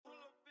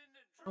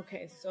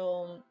Okay,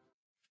 so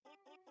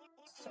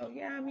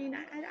yeah, I mean,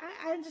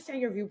 I understand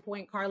your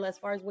viewpoint, Karla, as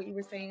far as what you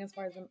were saying, as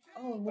far as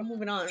we're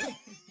moving on.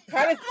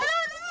 Karla's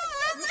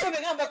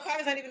moving on, but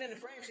Karla's not even in the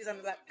frame. She's on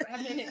the back. I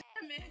mean,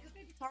 because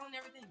they be calling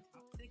everything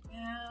toxic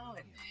now,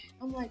 and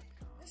I'm like,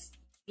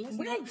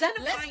 we're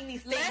identifying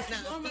these things let's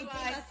now.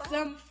 normalize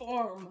some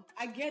form.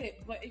 I get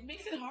it, but it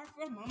makes it hard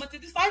for a mama to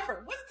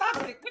decipher what's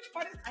toxic, which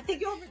part is. I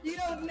think you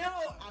don't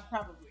know.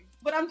 Probably.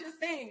 But I'm just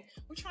saying,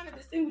 we're trying to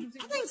distinguish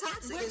between. I think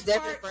toxic is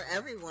different for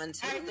everyone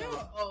too. I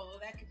know. Oh,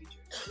 that could be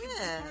true. Yeah.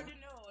 It's hard to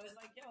know. It's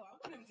like, yo, I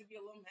want him to be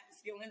a little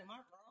masculine. Am I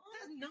wrong?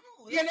 No,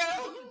 you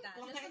know,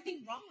 there's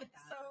nothing wrong with that.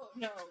 So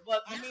no,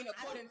 but I mean,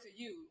 according to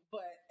you,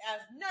 but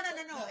as no.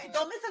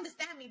 Don't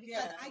misunderstand me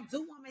because I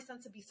do want my son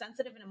to be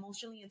sensitive and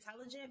emotionally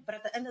intelligent. But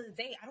at the end of the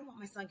day, I don't want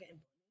my son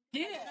getting.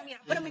 Yeah, I mean,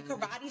 I put him in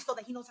karate so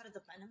that he knows how to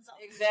defend himself.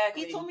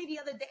 Exactly. He told me the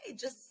other day,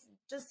 just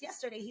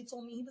yesterday, he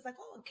told me, he was like,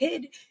 "Oh, a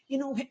kid,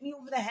 hit me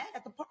over the head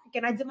at the park,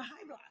 and I did my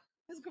high block."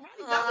 His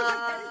karate.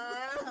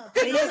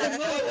 He doesn't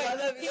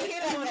move. He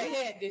hit him on the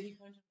head. Did he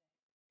punch him?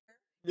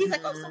 He's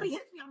like, "Oh, somebody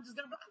hits me, I'm just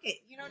gonna block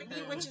it." You know what I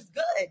mean? Which is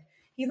good.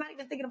 He's not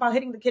even thinking about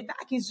hitting the kid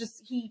back. He's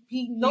just he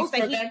knows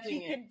that he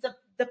can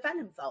defend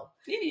himself.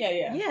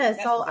 Yeah.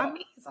 So I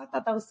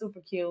thought that was super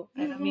cute,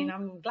 and I mean,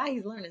 I'm glad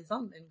he's learning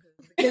something.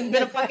 He's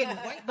been a fucking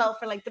white belt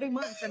for like 3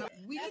 months, and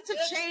we need to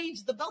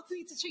change the belts.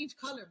 Need to change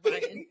color,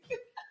 Brian.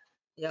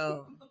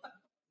 Yo,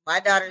 my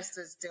daughter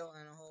stood still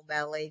in a whole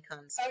ballet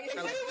concert. She's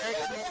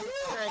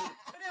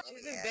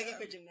just begging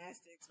for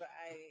gymnastics, but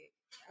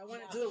I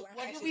want to do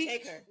it.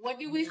 Take her. What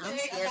do we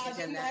say about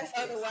gymnastics?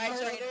 Oh, the white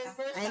shoulders.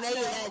 I know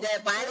you had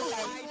that body.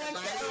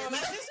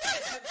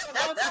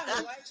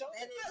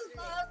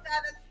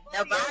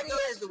 The body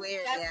is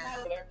weird,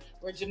 yeah.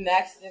 Where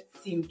gymnastics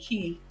seem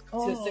key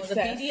to success. The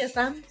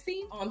BDSM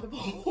scene on the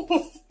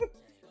poles.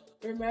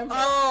 Remember?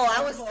 Oh,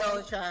 I was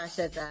so trying to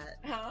shut that.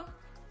 Huh?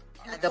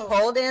 The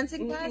pole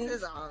dancing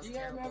classes? You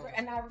remember?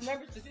 And I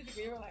remember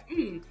specifically, you were like,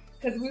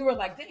 because we were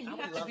like, dang, you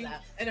have to be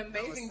an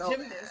amazing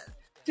gymnast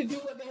to do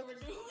what they were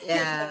doing.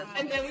 Yeah.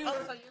 And then we were,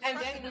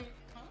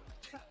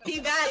 he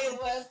got it.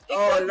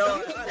 Oh,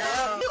 Lord.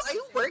 Are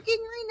you working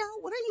right now?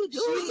 What are you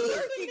doing? She's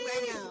working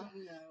right now.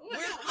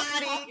 We're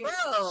potty, bro.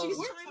 She's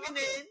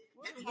chiming in.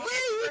 What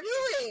are you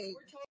doing?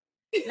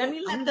 Let me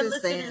let the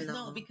listeners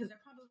know, because they're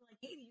probably like,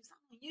 "Haydee, you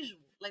sound unusual.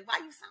 Like, why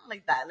you sound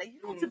like that? Like, you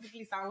don't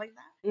typically sound like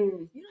that.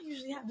 You don't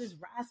usually have this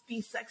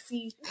raspy,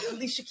 sexy,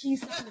 Alicia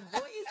Keys sounding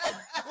voice."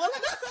 Well,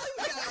 let me tell you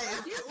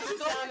guys. You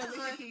sound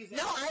Alicia Keys.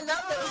 No, I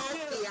love the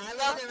raspy. I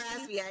love the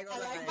raspy. I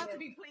I'm about to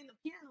be playing the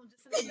piano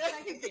just in a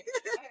second.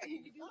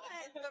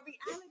 But the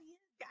reality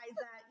is, guys,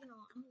 that I'm a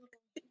little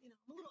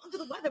under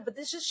the weather, but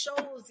this just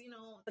shows,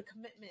 the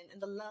commitment and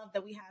the love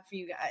that we have for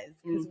you guys,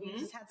 because we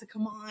just had to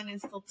come on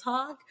and still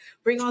talk,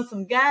 bring on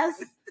some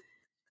guests.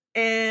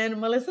 And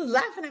Melissa's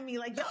laughing at me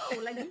like, yo,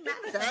 like, you mad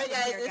at sorry,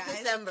 guys, it's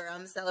December.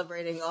 I'm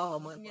celebrating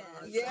all month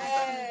long.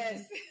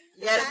 Yes.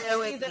 You gotta bear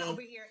with me.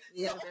 Over here.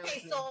 Yeah, so,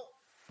 okay, so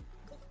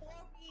before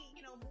we,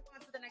 move on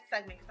to the next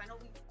segment, because I know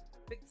we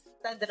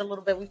extended a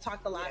little bit. We've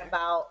talked a lot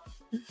about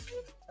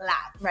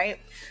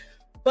right?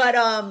 But,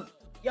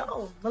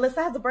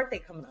 Melissa has a birthday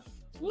coming up.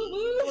 So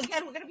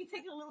again, we're going to be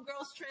taking a little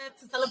girl's trip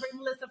to celebrate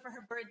Melissa for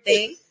her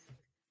birthday.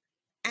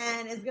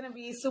 And it's going to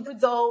be super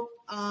dope.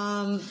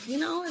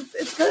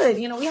 It's good.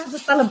 We have to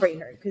celebrate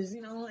her because,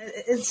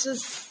 it's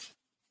just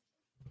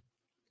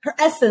her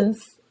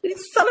essence. We need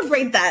to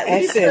celebrate that. We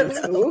need to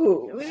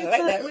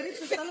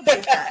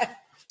celebrate that.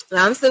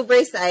 I'm super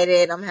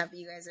excited. I'm happy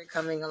you guys are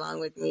coming along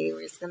with me.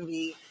 It's going to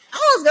be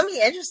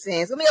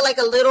interesting. It's going to be like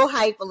a little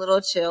hype, a little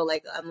chill.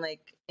 Like, I'm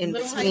like in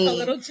between. Hype, a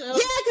little chill. Yeah,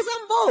 because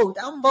I'm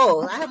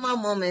bold. I have my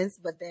moments,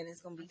 but then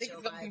it's going to be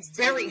chill vibes.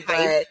 Very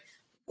hype.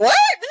 What?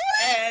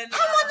 And, I'm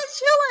on the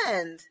chill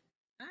end.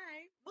 All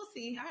right, we'll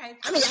see. All right.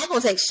 I mean, I'm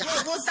gonna take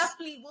shots. We'll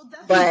definitely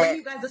bring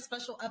you guys a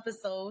special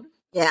episode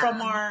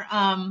from our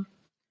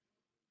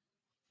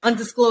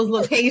undisclosed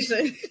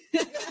location.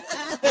 Good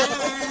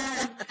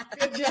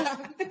job.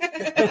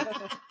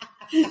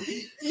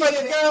 For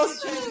the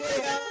girls'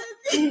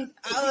 trip.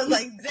 I was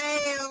like,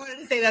 damn, I wanted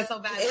to say that so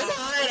bad. It's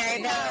hard. I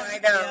know.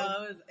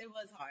 Yeah, it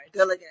was hard.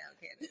 Good looking out,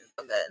 Candace.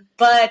 So good.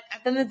 But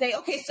at the end of the day,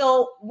 okay,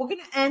 so we're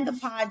gonna end the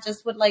pod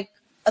just with like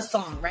a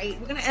song, right?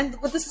 We're gonna end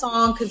with a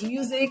song because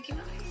music,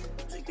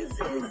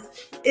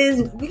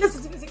 is we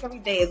listen to music every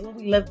day. Is what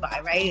we live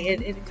by,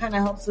 right? It kind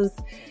of helps us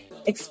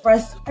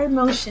express our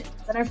emotions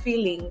and our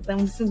feelings.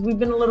 And since we've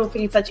been a little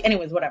feely touchy,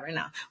 anyways, whatever.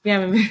 Now we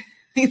haven't been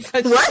feely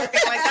touchy. What? Like,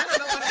 I don't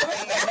know what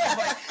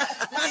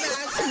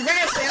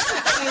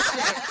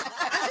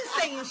I'm just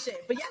saying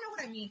shit, but y'all know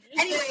what I mean.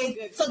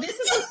 Anyway, so this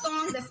is a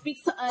song that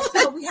speaks to us.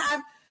 So we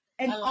have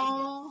an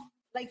all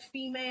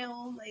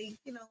female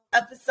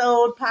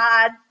episode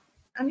pod.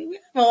 I mean, we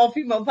have an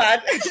all-female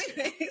pod.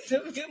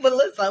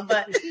 Melissa,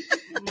 but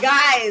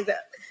guys,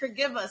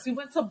 forgive us. We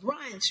went to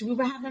brunch. We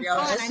were having fun.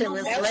 That shit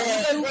was lit.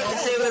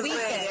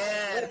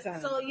 Yeah.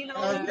 So, we were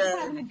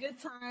having a good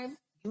time.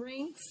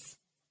 Drinks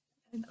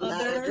and a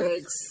lot of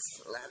drinks.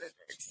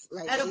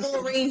 Like edible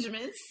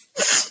arrangements.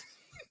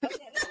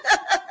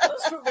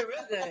 Those for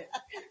good.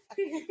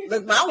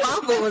 Look, my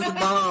waffle was the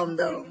bomb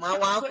though. My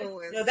waffle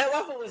was. No, that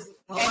waffle was.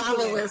 My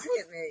waffle was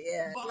hitting it.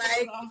 Yeah.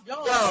 Like, Yo,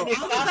 I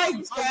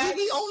was like, are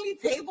we the only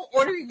table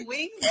ordering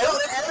wings? it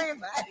was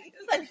everybody.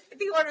 There's like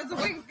 50 orders of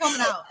wings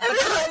coming out.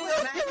 Everybody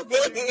was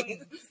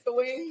wings. The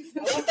wings.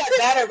 What's that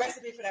batter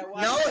recipe for that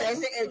waffle? No,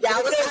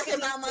 y'all was talking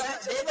about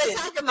they were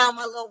talking about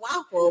my little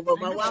waffle, but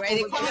my waffle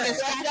was I'm good.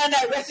 scratch down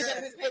that recipe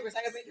in this paper so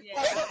I can make it.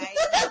 Yeah,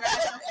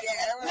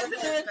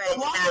 The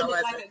waffle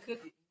looked like a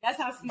cookie. That's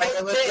how small but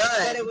it was But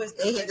good. it was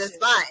They hit the delicious.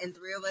 spot, and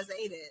 3 of us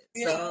ate it.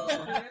 So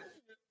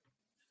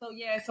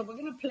So we're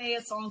gonna play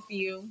a song for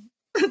you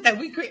that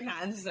we create.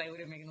 Nah, this is like we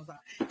didn't make no song.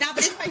 Nah,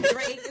 but it's by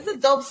Drake. It's a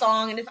dope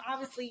song, and it's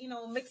obviously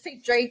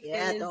mixtape Drake.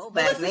 yeah, is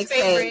throwback Melissa's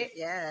mixtape. favorite.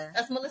 Yeah,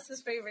 That's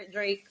Melissa's favorite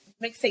Drake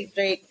mixtape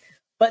Drake,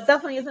 but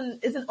definitely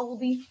is an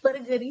oldie but a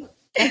goodie.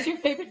 That's your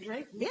favorite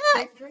Drake? Yeah.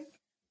 Drake?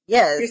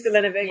 yes. You're still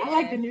in a Vegas. I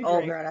like the new Drake.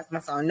 Oh, girl, that's my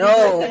song. No,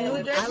 like the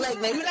new Drake? I like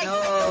You mixtape. like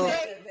No.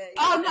 Drake?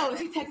 Oh, no. Is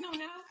he techno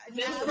now?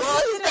 Well,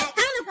 he's that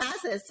kind of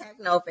process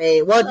techno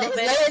fade. Well, his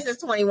latest is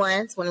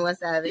 21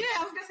 Savage. Yeah,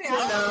 I was going to say.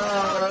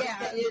 No.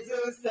 Yeah. You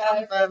do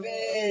something for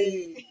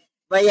me.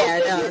 But yeah,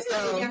 no.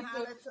 So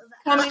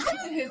Coming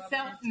into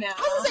himself now.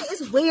 I would say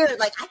it's weird.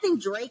 Like, I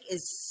think Drake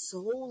is so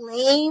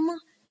lame,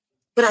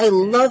 but I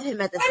love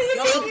him at the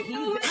same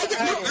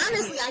time.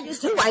 Honestly, I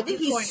just do. I think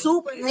he's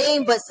super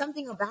lame, but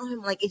something about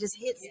him, like, it just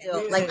hits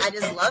still. Like, I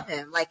just love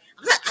him. Like,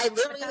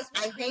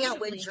 I hang out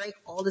with Drake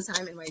all the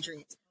time in my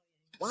dreams.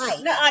 Why?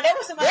 No, there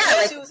was somebody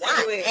else you was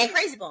hanging with. And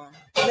Crazy Bone.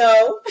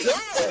 No.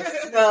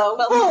 Yes. No.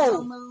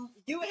 Who?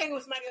 You were hanging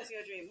with somebody else in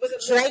your dream. Was it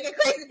Drake and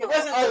Crazy Bone. It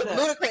wasn't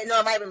Ludacris. No,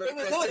 it might be It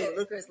was Ludacris too.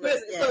 Ludacris.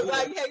 Ludacris. Yeah. So,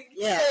 like, hey,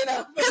 Yeah. straight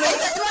up. It's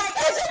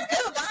just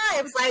good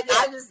vibes. Like,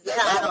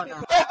 I don't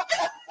know. I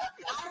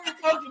already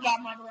told you about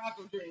my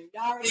Morocco dream.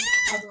 Y'all already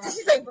know my Did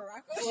you say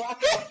Barack?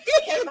 Morocco.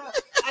 It came out.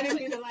 I didn't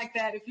mean it like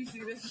that. If you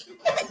see this,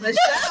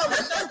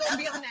 Michelle's gonna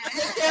be on that.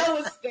 Michelle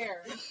was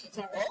there.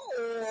 Sorry.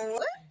 Oh,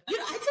 what?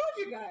 I told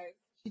you guys.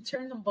 She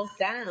turned them both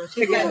down.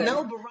 She Together. said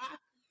no Barack.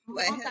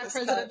 Want that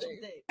presidential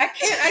dick. I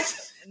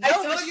can't. I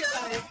told you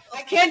guys.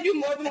 I can't do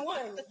more than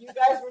one. You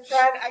guys were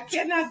trying. I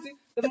cannot do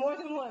the more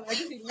than one. I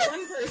just need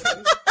one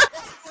person.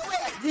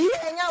 Do you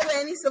hang out with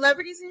any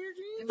celebrities in your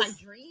dreams? In my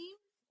dream?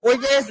 Or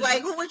just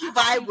like, who would you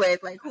vibe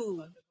with? Like,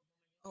 who?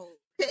 Oh,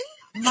 okay.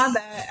 My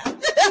bad.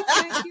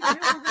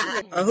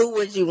 Or who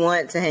would you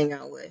want to hang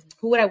out with?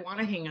 Who would I want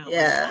to hang out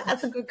Yeah. with?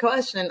 That's a good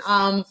question.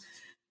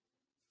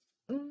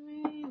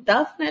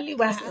 Definitely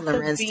would have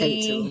Lorenz to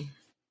Tate be.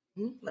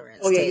 too. Lorenz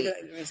Oh yeah, Tate. you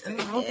like Lorenz Tate.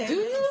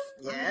 Okay.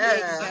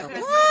 Yeah.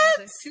 What?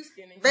 What? Too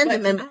skinny.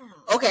 Benjamin.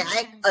 Okay,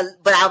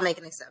 but I'll make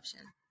an exception.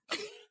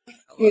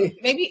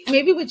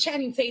 Maybe with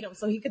Channing Tatum,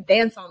 so he could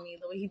dance on me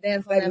the way he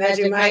danced on Like that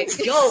Magic Magic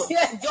Mike.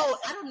 Mike. Yo,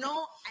 I don't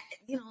know.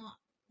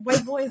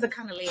 White boys are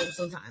kind of lame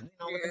sometimes.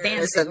 With the Yeah,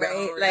 dancing, it's a right?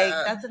 no, Like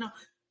yeah. that's a no.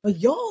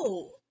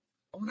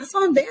 But when I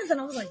saw him dancing,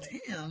 I was like,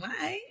 damn,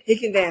 alright. He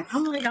can dance.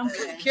 I'm kind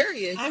of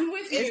curious. I'm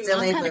with you. It's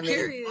still ain't I'm for kind of me.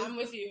 curious. I'm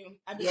with you.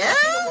 I've been Yeah?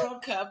 watching the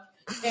World Cup.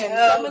 And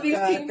Oh, some of these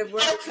God, teams, the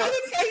World I'm trying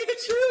to tell you the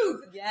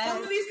truth. Yes.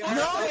 Some of these No,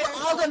 players,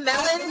 all the I've been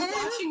melanin.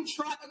 watching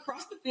trot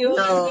across the field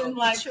No. and been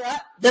like,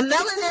 The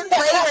melanin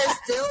players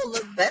still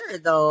look better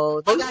though.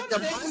 They I'm got the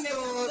not saying they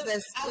muscles, look- the I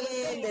was skin,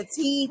 saying, the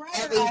teeth, prior,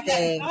 I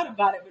everything. hadn't thought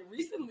about it, but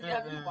recently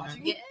I've been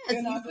watching it. Yes,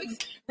 And I've been,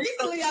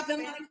 recently I've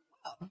been like,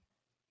 wow,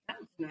 that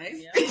was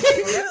nice. Yeah,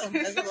 for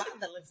real. There's a lot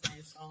that looks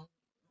nice. So.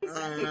 I don't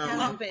Can't know.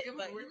 help it,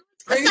 but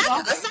A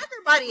soccer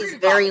body is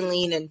very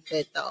lean and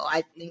fit though.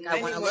 I think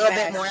I want a little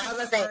bit more. I was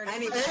gonna say a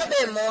little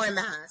bit more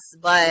mass,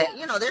 but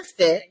they're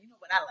fit. you know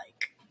what I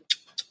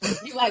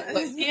like. You like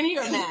what, skinny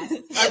or mass?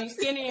 Are you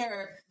skinny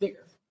or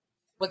bigger?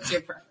 What's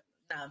your preference?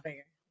 Nah,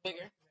 bigger.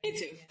 Bigger? Me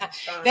too.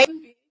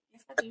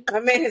 My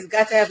man has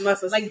got to have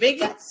muscles. Like big?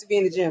 Got to be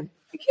in the gym.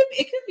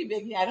 It could be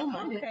big. Yeah, I don't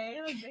mind it. Okay,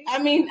 I like big. I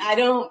mean, I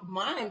don't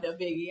mind a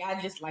biggie. I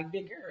just like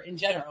bigger in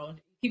general.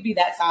 It could be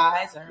that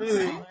size or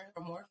smaller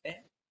or more fit.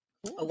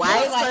 A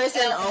wise Like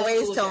person LL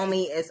always Cool told J.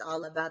 me it's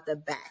all about the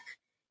back.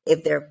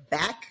 If their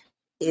back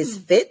is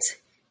fit,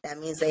 that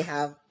means they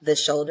have the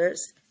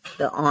shoulders,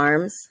 the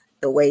arms,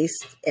 the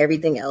waist,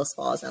 everything else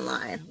falls in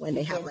line when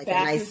they have Their like a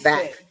back nice is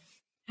back. fit.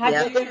 How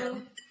Yep. do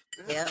you?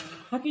 Yeah.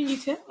 How can you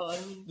tell? I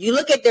mean, You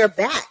look at their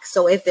back.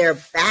 So if their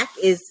back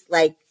is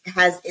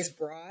is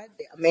broad,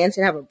 a man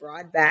should have a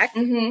broad back,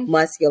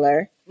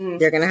 muscular. Mhm.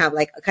 They're gonna have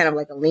like kind of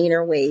like a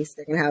leaner waist.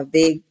 They're gonna have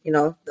big,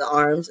 the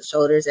arms, the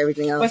shoulders,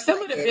 everything else. but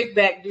some of the Like big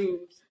back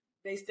dudes,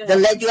 they still the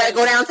have leg, you gotta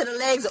go down to the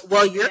legs.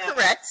 Well, you're Yeah.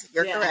 correct.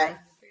 You're Yeah. correct.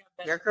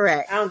 You're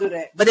correct. I don't do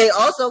that. But they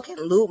also can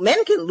lose.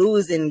 Men can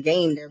lose and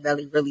gain their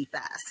belly really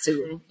fast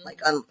too,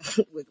 like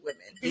with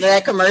women.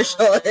 That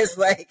commercial is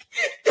like,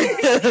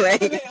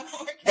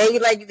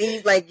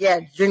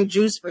 drink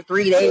juice for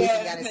 3 days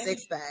and got a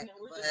six pack. No,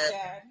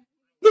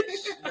 we're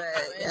just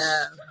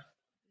sad.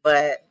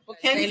 But Well,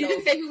 Candace, you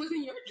didn't say who was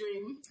in your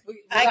dream.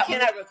 I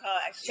cannot recall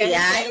actually.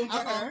 T.I.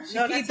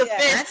 No, not the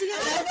T.I. Not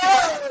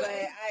T.I. But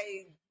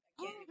I.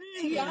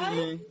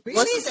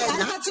 Well, she said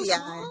not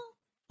T.I.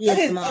 He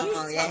is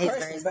small. Yeah, he's very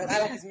But I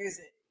small. like his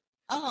music.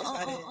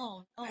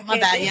 Oh, I my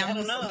can't bad. think, Yeah, I I'm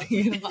don't know.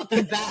 thinking about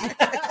the back.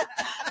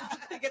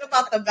 Thinking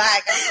about the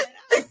back.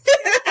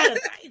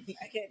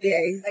 I can't. Yeah,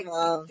 think. he's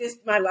small.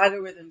 Just my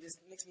algorithm just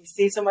makes me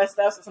see so much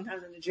stuff. So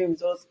sometimes in the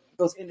dreams,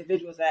 those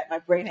individuals that my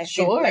brain has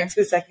seen for like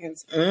 2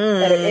 seconds that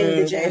are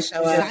in the dream.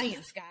 show up.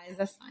 Science, guys.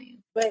 That's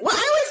science. But Well,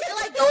 I always feel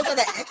like those are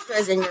the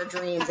extras in your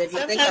dreams if you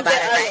think about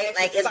it, right?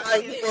 Like it's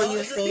all people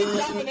you've seen.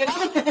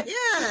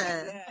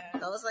 Yeah.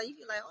 Those are you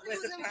feel like, oh, But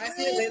this is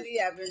surprisingly, amazing. lately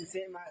I've been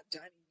seeing my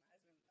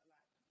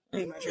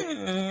Johnny in my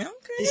dream.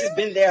 Okay. He's just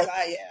been there a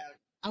lot. Yeah.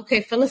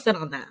 Okay, fill us in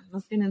on that.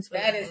 Let's get into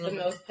That it. is the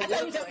most.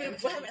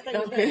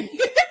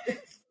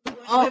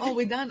 Oh,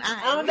 we done?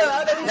 I don't know.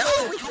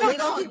 No, we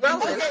don't keep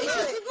rolling.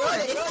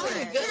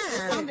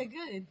 It sounded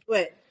good.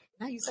 What?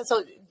 Now you said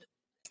so.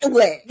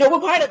 What? No,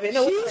 what part of it?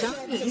 No, You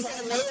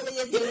said lately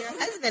it's been your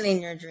husband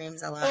in your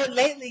dreams a lot. oh,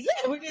 lately,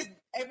 yeah, we're just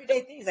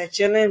everyday things like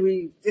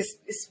chilling. It's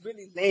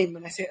really lame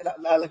when I say it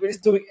out loud. Like we're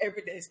just doing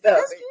everyday stuff.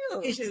 That's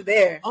cute. He's just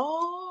there.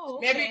 Oh,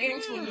 maybe you're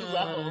getting to a new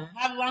level.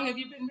 How long have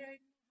you been married?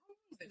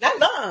 Not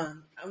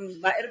long.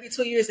 It'll be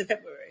 2 years in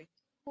February.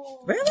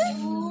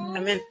 Really? I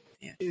mean,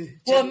 yeah.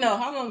 Well, no.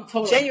 How long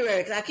total?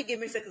 January, because I keep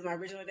getting mixed up with my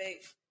original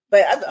date.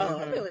 But I've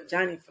been with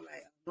Johnny for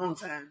like a long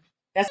time.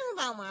 That's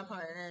about my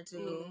partner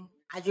too.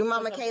 I drew my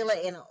Michaela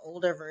in an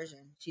older version.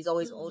 She's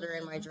always older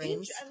in my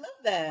dreams. I love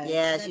that.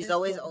 Yeah, she's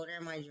always older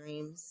in my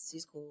dreams.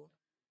 She's cool.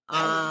 She's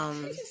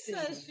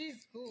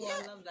cool.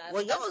 I love that.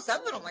 Well,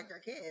 some of them like her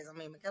kids. I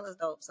mean, Michaela's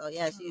dope. So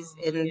yeah, she's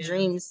in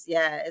dreams.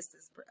 Yeah, it's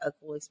just a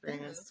cool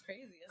experience. That's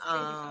crazy. That's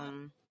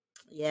crazy.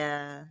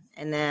 Yeah,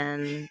 and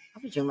then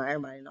I'll be dreaming about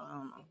everybody. Though I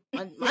don't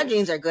know. My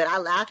dreams are good. I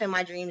laugh in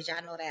my dreams.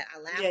 Y'all know that. I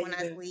laugh when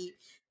I sleep.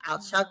 I'll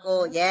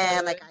chuckle.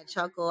 Yeah, like I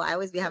chuckle. I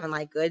always be having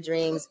like good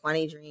dreams,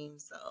 funny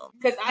dreams. So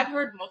Because I've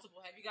heard multiple.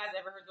 Have you guys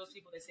ever heard those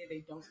people that say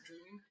they don't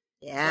dream?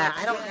 yeah,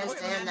 I don't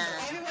understand that.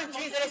 Everyone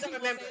dreams, they don't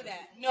remember. Say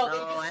that. No, No, they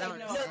just I say don't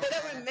no. No, understand. they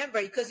don't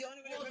remember because you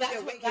only Well, remember that's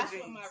your what, waking that's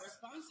what dreams. my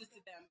response is to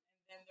them,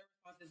 and their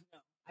response is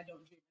no, I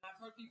don't dream. And I've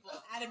heard people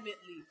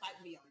adamantly fight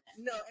me on that.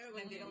 No,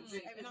 everyone They don't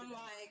dream, and I'm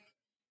like, like,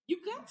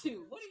 you got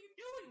to. What are you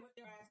doing with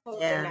your ass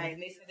closed Yeah. at night?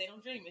 And they said they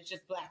don't dream. It's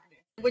just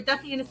blackness. We're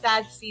definitely in a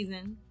sad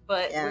season,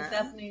 but Yeah. we're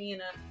definitely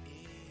in a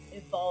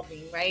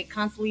evolving, right?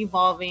 Constantly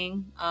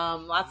evolving.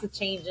 Lots of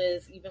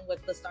changes, even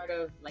with the start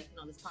of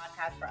this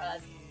podcast for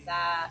us,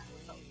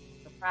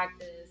 the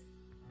practice,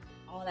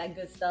 all that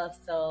good stuff.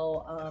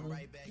 So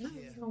we're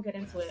just gonna get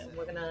into it, and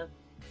we're gonna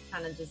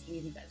kind of just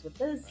leave you guys with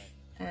this,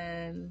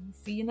 and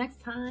see you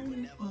next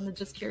time on the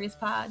Just Curious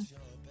Pod.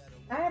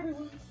 Bye,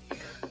 everyone.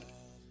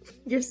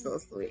 You're so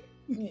sweet.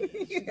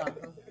 She's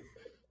awesome.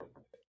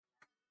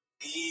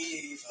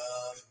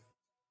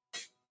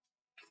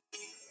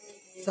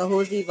 So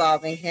who's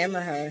evolving, him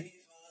or her?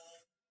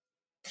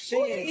 she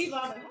is.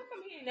 Evolving. How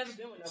come he ain't never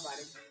been with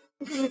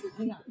nobody?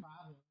 We got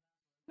problems.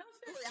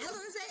 I was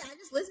gonna say, I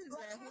just listened to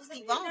that. Who's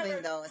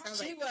evolving though? It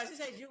sounds She like was. She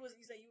said you was.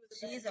 You said you was.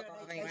 She's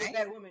evolving, You're right? a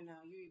better woman now.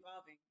 You're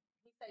evolving.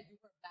 He said you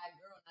were a bad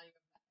girl, now you're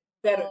a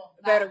Better, Oh,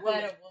 better not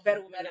woman. better woman.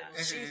 Better woman. Better now.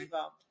 woman. She's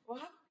evolved. Well,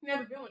 how come he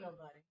never been with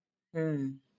nobody? Hmm.